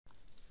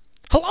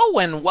Hello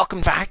and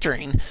welcome to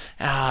factoring.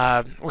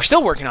 We're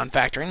still working on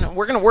factoring.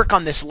 We're going to work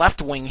on this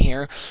left wing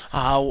here.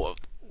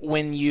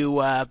 When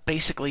you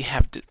basically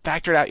have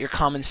factored out your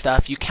common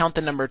stuff, you count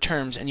the number of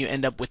terms and you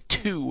end up with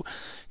two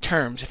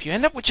terms. If you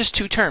end up with just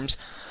two terms,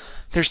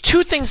 there's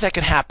two things that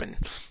could happen.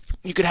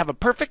 You could have a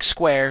perfect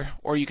square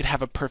or you could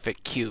have a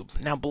perfect cube.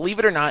 Now, believe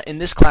it or not, in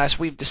this class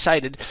we've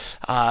decided,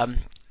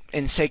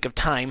 in sake of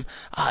time,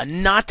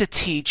 not to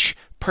teach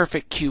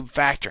perfect cube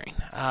factoring.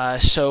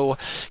 So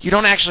you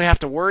don't actually have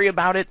to worry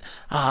about it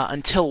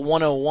until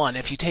 101.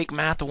 If you take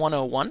Math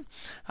 101,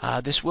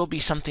 this will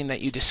be something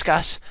that you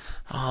discuss.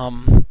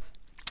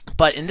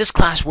 But in this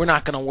class, we're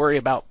not going to worry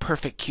about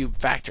perfect cube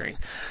factoring.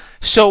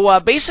 So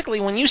basically,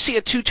 when you see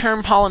a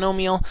two-term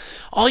polynomial,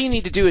 all you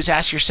need to do is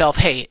ask yourself,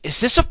 hey, is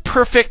this a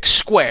perfect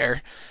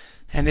square?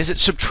 And is it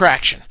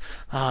subtraction?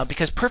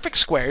 Because perfect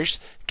squares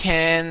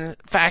can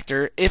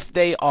factor if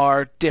they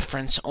are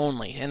difference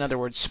only. In other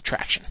words,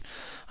 subtraction.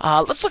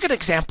 Let's look at an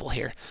example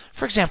here.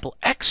 For example,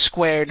 x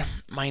squared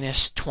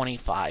minus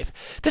 25.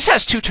 This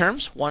has two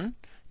terms, 1,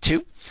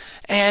 2.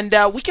 And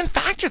we can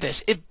factor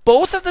this. If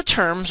both of the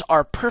terms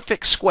are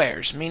perfect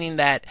squares, meaning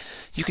that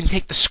you can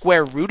take the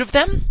square root of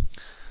them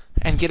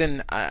and get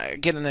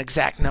an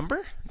exact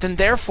number, then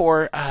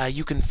therefore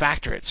you can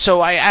factor it. So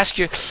I ask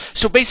you,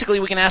 so basically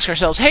we can ask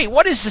ourselves, hey,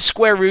 what is the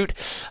square root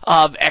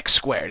of x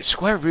squared?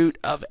 Square root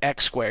of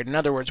x squared. In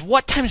other words,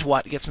 what times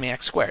what gets me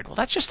x squared? Well,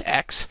 that's just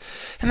x.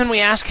 And then we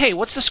ask, hey,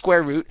 what's the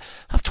square root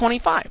of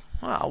 25?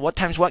 Well, what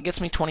times what gets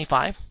me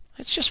 25?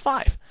 It's just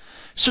 5.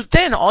 So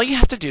then all you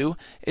have to do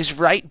is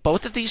write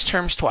both of these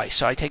terms twice.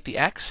 So I take the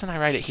x and I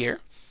write it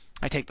here.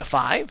 I take the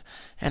 5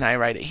 and I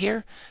write it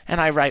here. And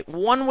I write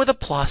 1 with a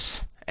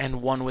plus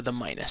and 1 with a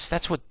minus.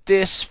 That's what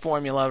this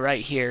formula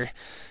right here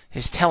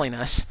is telling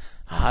us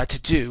to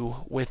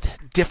do with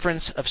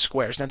difference of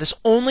squares. Now this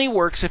only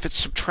works if it's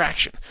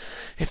subtraction.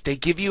 If they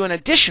give you an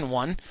addition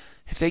one,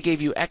 if they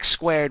gave you x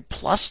squared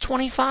plus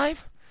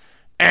 25,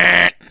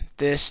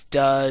 this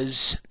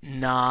does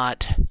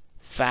not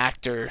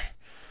factor.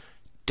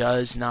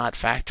 Does not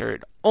factor.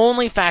 It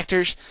only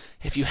factors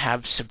if you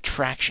have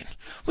subtraction.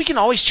 We can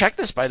always check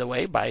this, by the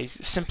way, by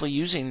simply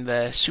using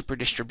the super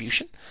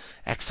distribution.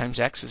 X times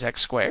x is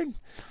x squared.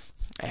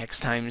 X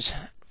times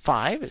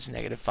 5 is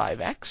negative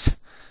 5x.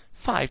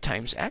 5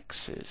 times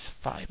x is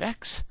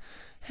 5x.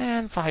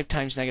 And 5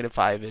 times negative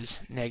 5 is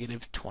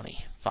negative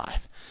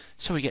 25.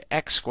 So we get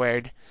x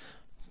squared.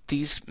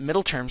 These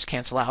middle terms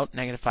cancel out.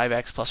 Negative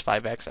 5x plus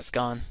 5x, that's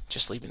gone,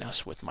 just leaving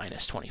us with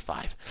minus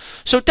 25.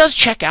 So it does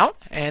check out,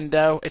 and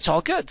it's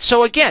all good.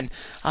 So again,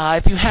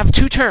 if you have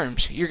two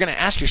terms, you're going to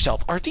ask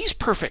yourself, are these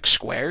perfect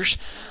squares?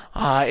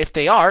 If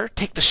they are,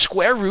 take the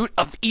square root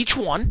of each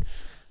one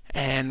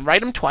and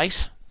write them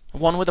twice,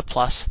 one with a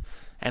plus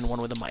and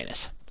one with a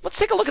minus. Let's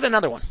take a look at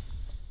another one.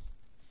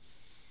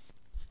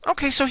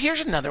 Okay, so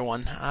here's another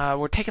one.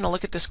 We're taking a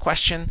look at this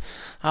question.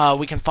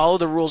 We can follow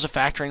the rules of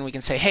factoring. We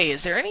can say, hey,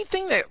 is there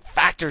anything that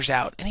factors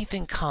out?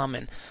 Anything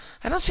common?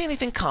 I don't see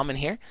anything common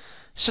here.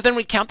 So then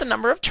we count the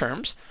number of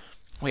terms.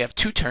 We have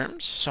two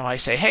terms. So I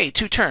say, hey,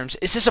 two terms.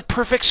 Is this a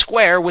perfect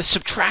square with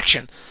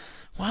subtraction?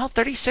 Well,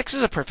 36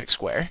 is a perfect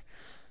square.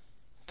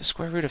 The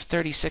square root of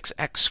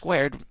 36x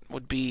squared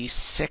would be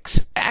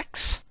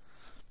 6x.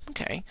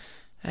 Okay.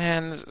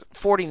 And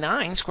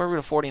 49, square root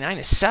of 49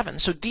 is 7.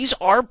 So these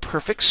are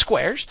perfect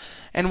squares,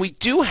 and we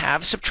do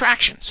have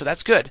subtraction, so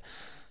that's good.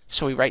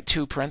 So we write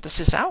two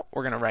parentheses out.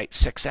 We're going to write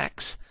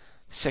 6x,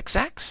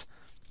 6x,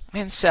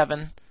 and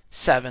 7,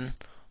 7,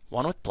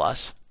 1 with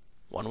plus,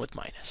 1 with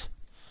minus.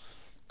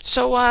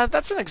 So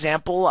that's an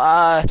example.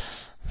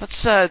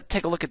 Let's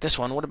take a look at this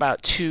one. What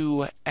about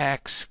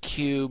 2x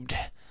cubed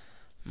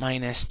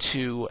minus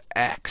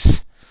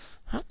 2x?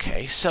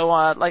 Okay, so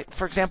like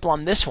for example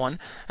on this one,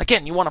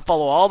 again, you want to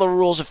follow all the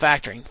rules of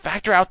factoring.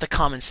 Factor out the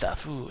common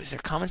stuff. Ooh, is there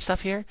common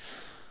stuff here?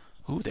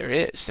 Ooh, there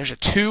is. There's a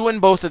 2 in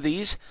both of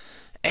these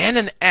and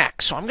an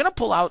x. So I'm going to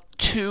pull out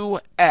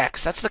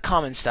 2x. That's the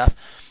common stuff.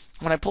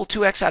 When I pull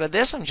 2x out of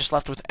this, I'm just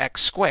left with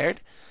x squared.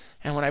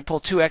 And when I pull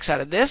 2x out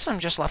of this, I'm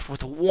just left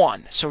with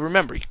 1. So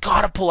remember, you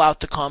got to pull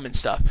out the common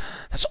stuff.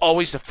 That's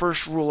always the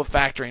first rule of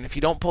factoring. If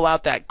you don't pull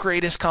out that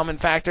greatest common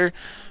factor,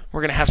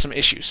 we're going to have some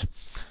issues.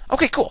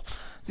 Okay, cool.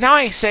 Now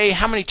I say,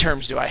 how many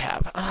terms do I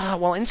have?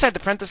 Well, inside the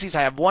parentheses,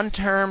 I have one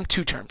term,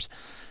 two terms.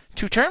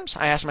 Two terms,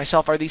 I ask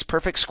myself, are these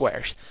perfect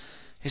squares?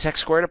 Is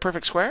x squared a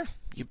perfect square?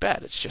 You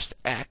bet, it's just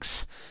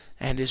x.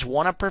 And is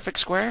 1 a perfect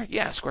square?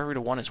 Yeah, square root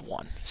of 1 is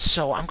 1.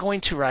 So I'm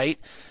going to write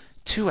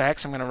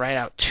 2x. I'm going to write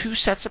out two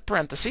sets of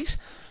parentheses.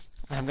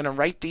 And I'm going to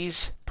write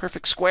these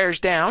perfect squares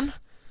down.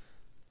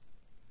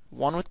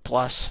 1 with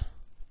plus,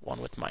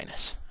 1 with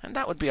minus. And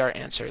that would be our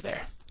answer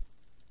there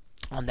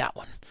on that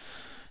one.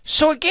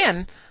 So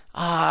again,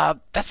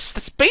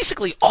 that's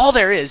basically all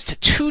there is to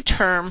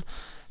two-term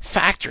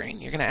factoring.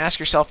 You're going to ask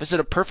yourself, is it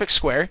a perfect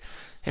square?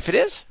 If it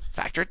is,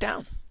 factor it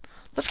down.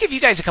 Let's give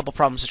you guys a couple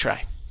problems to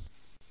try.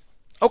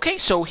 Okay,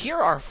 so here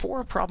are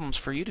 4 problems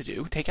for you to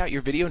do. Take out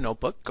your video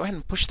notebook, go ahead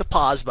and push the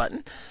pause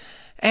button,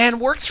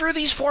 and work through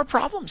these 4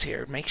 problems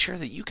here. Make sure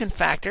that you can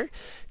factor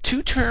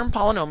 2-term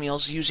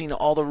polynomials using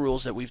all the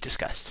rules that we've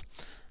discussed.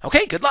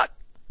 Okay, good luck.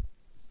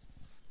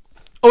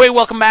 Okay,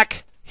 welcome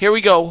back. Here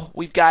we go.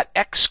 We've got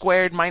x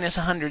squared minus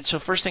 100. So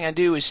first thing I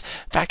do is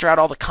factor out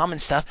all the common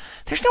stuff.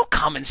 There's no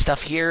common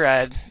stuff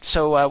here,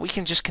 so we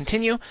can just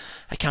continue.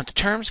 I count the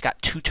terms.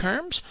 Got 2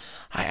 terms.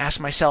 I ask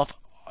myself,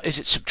 is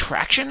it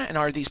subtraction, and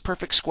are these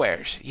perfect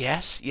squares?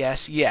 Yes,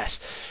 yes, yes.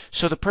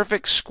 So the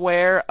perfect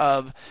square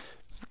of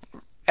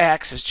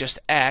x is just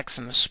x,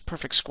 and the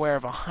perfect square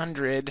of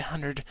 100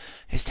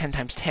 is 10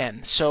 times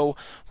 10. So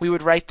we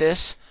would write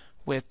this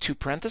with 2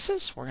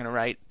 parentheses. We're going to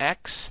write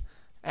x,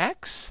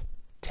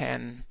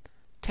 10,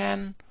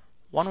 10,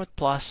 1 with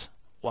plus,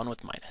 1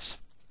 with minus.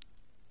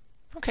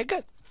 Okay,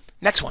 good.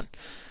 Next one.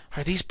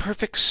 Are these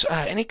perfect,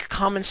 any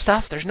common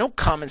stuff? There's no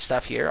common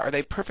stuff here. Are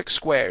they perfect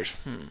squares?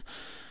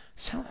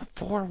 So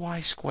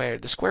 4y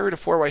squared. The square root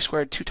of 4y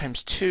squared, 2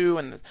 times 2,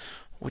 and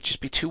would just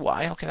be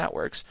 2y. Okay, that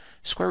works.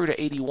 Square root of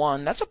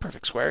 81, that's a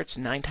perfect square. It's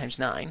 9 times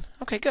 9.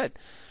 Okay, good.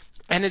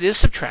 And it is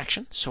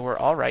subtraction, so we're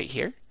all right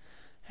here.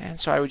 And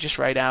so I would just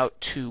write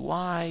out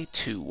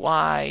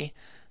 2y,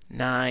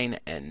 9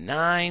 and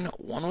 9,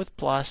 1 with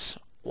plus,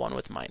 1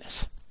 with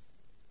minus.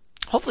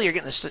 Hopefully you're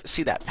getting to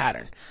see that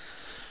pattern.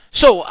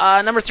 So,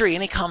 number 3,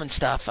 any common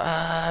stuff?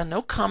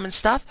 No common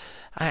stuff.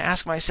 I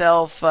ask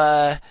myself,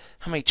 how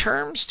many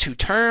terms? 2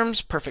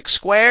 terms. Perfect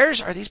squares.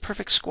 Are these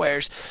perfect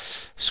squares?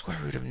 Square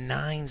root of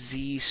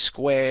 9z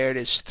squared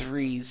is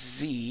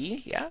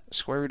 3z. Yeah.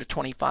 Square root of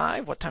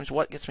 25. What times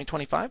what gets me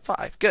 25?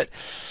 5. Good.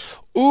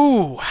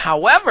 Ooh,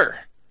 however,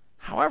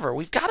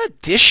 we've got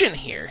addition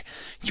here.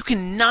 You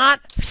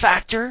cannot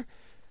factor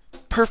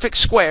perfect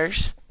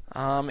squares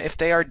if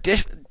they are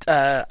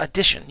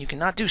addition. You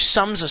cannot do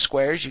sums of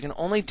squares. You can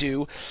only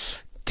do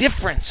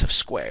difference of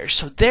squares.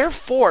 So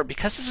therefore,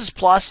 because this is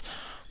plus,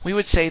 we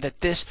would say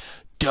that this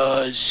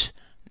does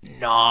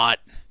not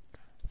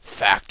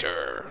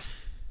factor.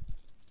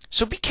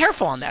 So be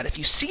careful on that. If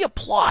you see a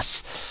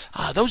plus,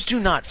 those do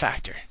not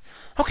factor.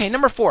 Okay,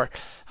 number 4.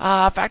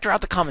 Factor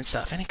out the common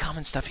stuff. Any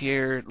common stuff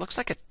here? It looks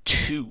like a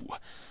 2.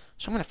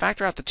 So I'm going to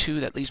factor out the 2.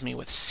 That leaves me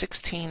with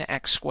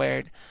 16x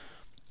squared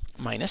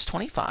minus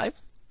 25.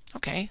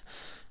 Okay.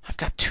 I've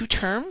got 2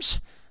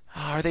 terms.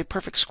 Are they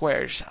perfect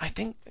squares? I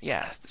think,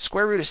 yeah. The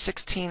square root of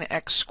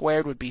 16x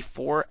squared would be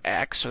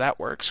 4x, so that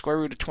works. Square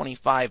root of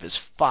 25 is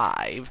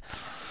 5.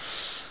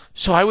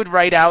 So I would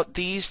write out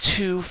these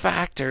 2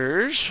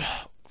 factors,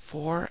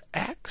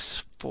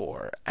 4x,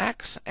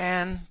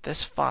 and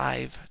this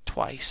 5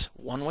 twice.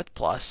 1 with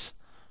plus,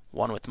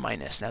 1 with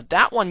minus. Now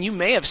that one you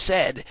may have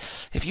said,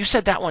 if you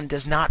said that one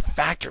does not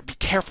factor, be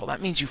careful.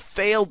 That means you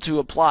failed to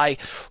apply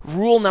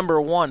rule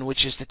number 1,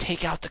 which is to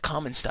take out the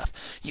common stuff.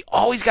 You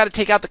always got to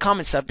take out the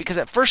common stuff, because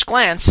at first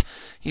glance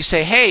you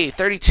say, hey,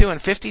 32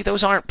 and 50,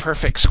 those aren't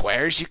perfect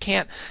squares. You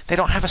can't, they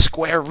don't have a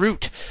square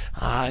root.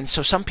 And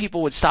so some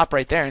people would stop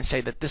right there and say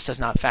that this does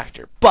not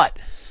factor. But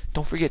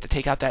don't forget to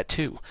take out that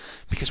 2,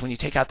 because when you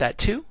take out that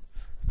 2,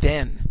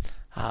 then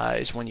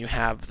is when you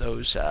have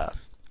those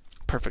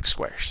perfect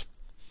squares.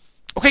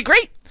 Okay,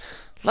 great.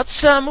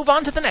 Let's move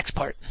on to the next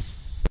part.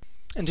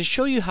 And to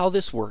show you how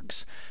this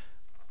works,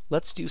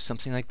 let's do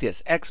something like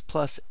this. X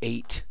plus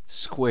 8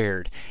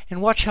 squared.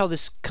 And watch how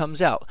this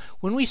comes out.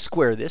 When we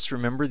square this,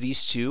 remember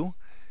these two?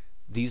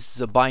 These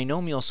is a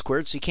binomial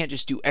squared, so you can't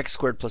just do x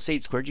squared plus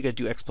 8 squared. You got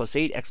to do x plus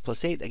 8, x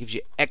plus 8. That gives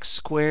you x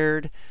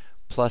squared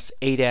plus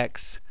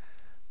 8x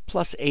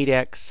plus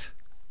 8x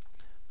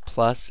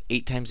plus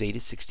 8 times 8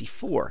 is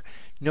 64.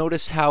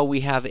 Notice how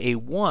we have a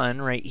 1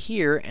 right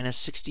here and a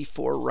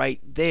 64 right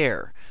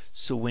there.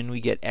 So when we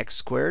get x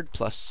squared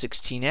plus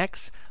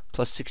 16x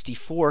plus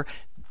 64,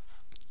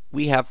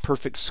 we have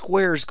perfect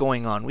squares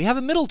going on. We have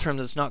a middle term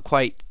that's not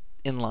quite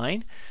in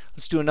line.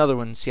 Let's do another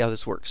one and see how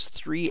this works.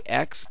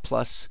 3x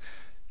plus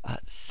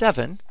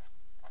 7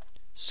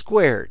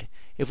 squared.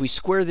 If we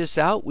square this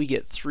out, we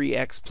get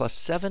 3x plus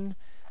 7,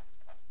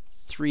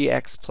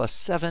 3x plus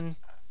 7.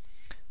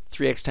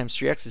 3x times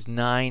 3x is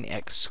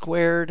 9x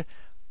squared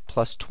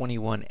plus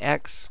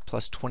 21x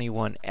plus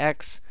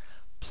 21x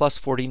plus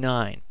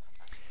 49.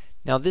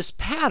 Now this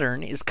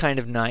pattern is kind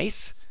of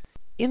nice.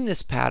 In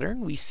this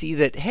pattern we see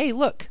that, hey,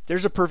 look,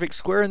 there's a perfect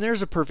square and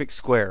there's a perfect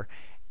square,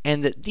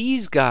 and that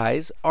these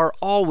guys are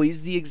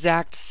always the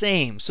exact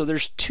same. So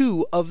there's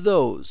 2 of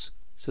those.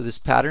 So this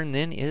pattern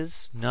then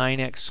is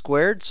 9x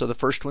squared, so the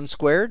first one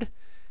squared,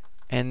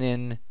 and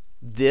then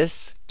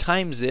this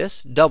times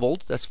this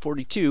doubled, that's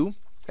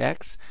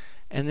 42x,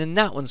 and then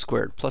that one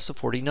squared plus a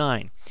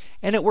 49.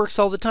 And it works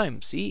all the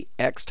time. See,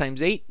 x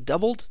times 8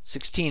 doubled,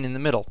 16 in the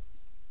middle.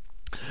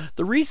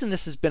 The reason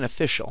this is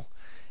beneficial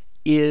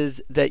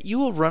is that you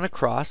will run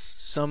across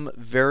some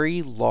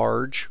very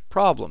large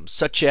problems,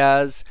 such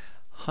as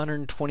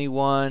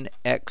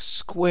 121x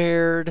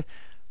squared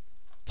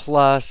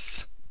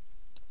plus,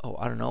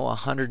 I don't know,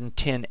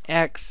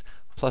 110x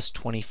plus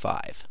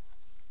 25.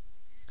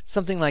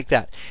 Something like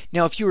that.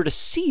 Now, if you were to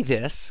see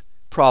this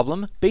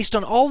problem based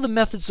on all the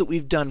methods that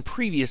we've done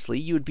previously,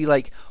 you would be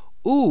like,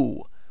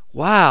 ooh,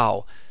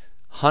 wow,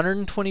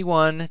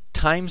 121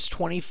 times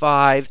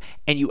 25,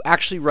 and you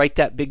actually write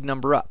that big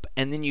number up.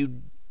 And then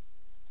you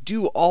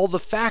do all the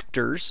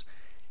factors,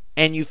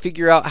 and you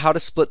figure out how to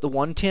split the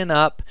 110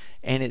 up,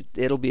 and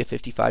it'll be a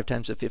 55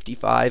 times a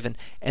 55, and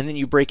then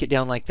you break it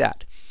down like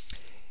that.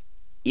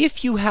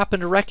 If you happen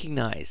to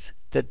recognize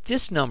that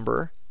this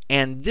number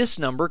and this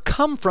number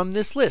come from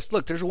this list,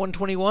 look, there's a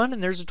 121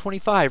 and there's a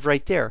 25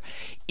 right there.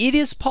 It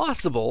is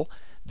possible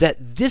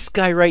that this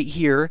guy right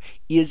here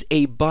is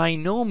a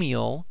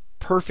binomial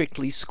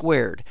perfectly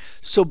squared.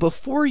 So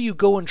before you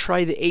go and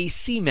try the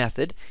AC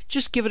method,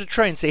 just give it a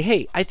try and say,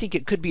 hey, I think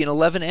it could be an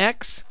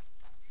 11x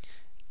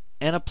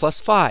and a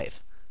plus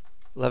 5.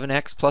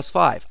 11x plus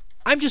 5.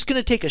 I'm just going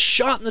to take a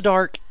shot in the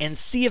dark and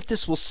see if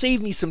this will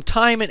save me some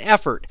time and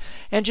effort,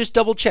 and just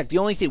double check. The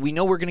only thing, we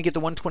know we're going to get the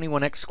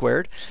 121x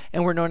squared,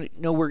 and we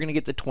know we're going to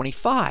get the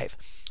 25.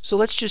 So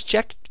let's just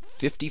check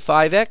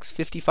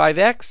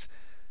 55x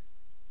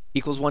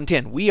equals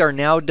 110. We are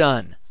now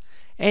done.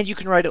 And you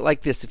can write it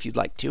like this if you'd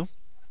like to.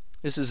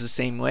 This is the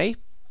same way.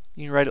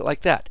 You can write it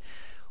like that.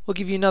 We'll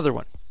give you another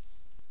one.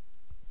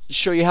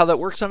 Show you how that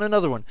works on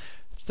another one.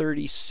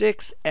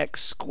 36x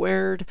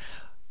squared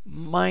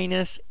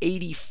minus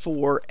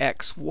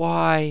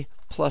 84xy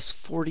plus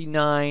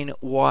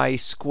 49y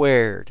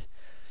squared.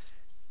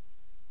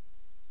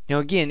 Now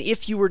again,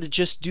 if you were to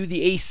just do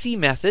the AC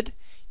method,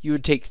 you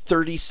would take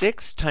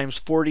 36 times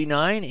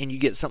 49 and you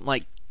get something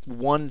like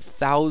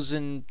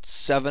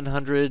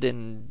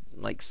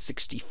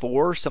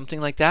 1,764,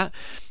 something like that.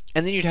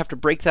 And then you'd have to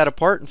break that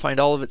apart and find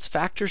all of its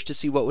factors to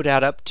see what would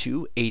add up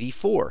to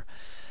 84.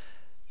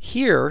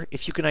 Here,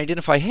 if you can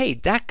identify, hey,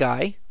 that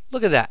guy,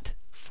 look at that.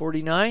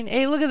 49.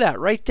 Hey, look at that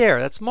right there.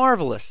 That's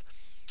marvelous.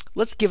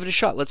 Let's give it a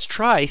shot. Let's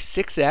try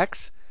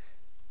 6x,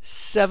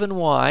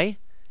 7y,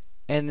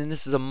 and then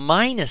this is a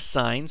minus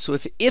sign. So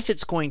if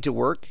it's going to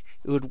work,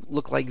 it would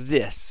look like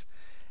this.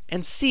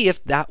 And see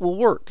if that will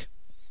work.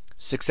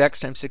 6x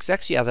times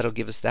 6x, yeah, that'll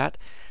give us that.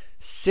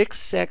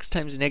 6x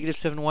times negative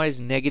 7y is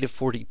negative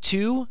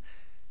 42.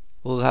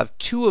 We'll have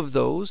two of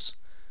those.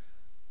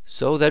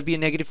 So that'd be a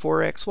negative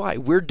 4xy.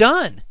 We're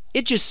done.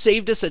 It just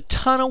saved us a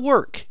ton of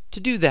work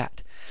to do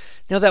that.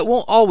 Now that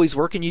won't always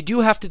work, and you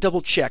do have to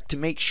double check to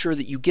make sure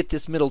that you get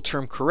this middle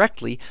term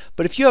correctly.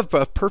 But if you have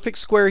a perfect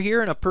square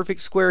here and a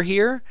perfect square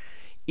here,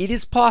 it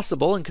is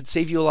possible and could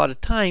save you a lot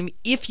of time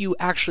if you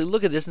actually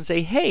look at this and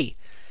say, hey,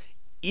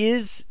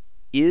 is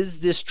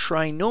this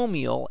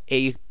trinomial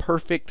a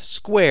perfect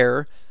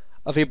square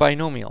of a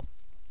binomial?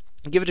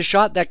 Give it a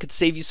shot. That could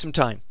save you some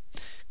time.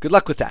 Good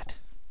luck with that.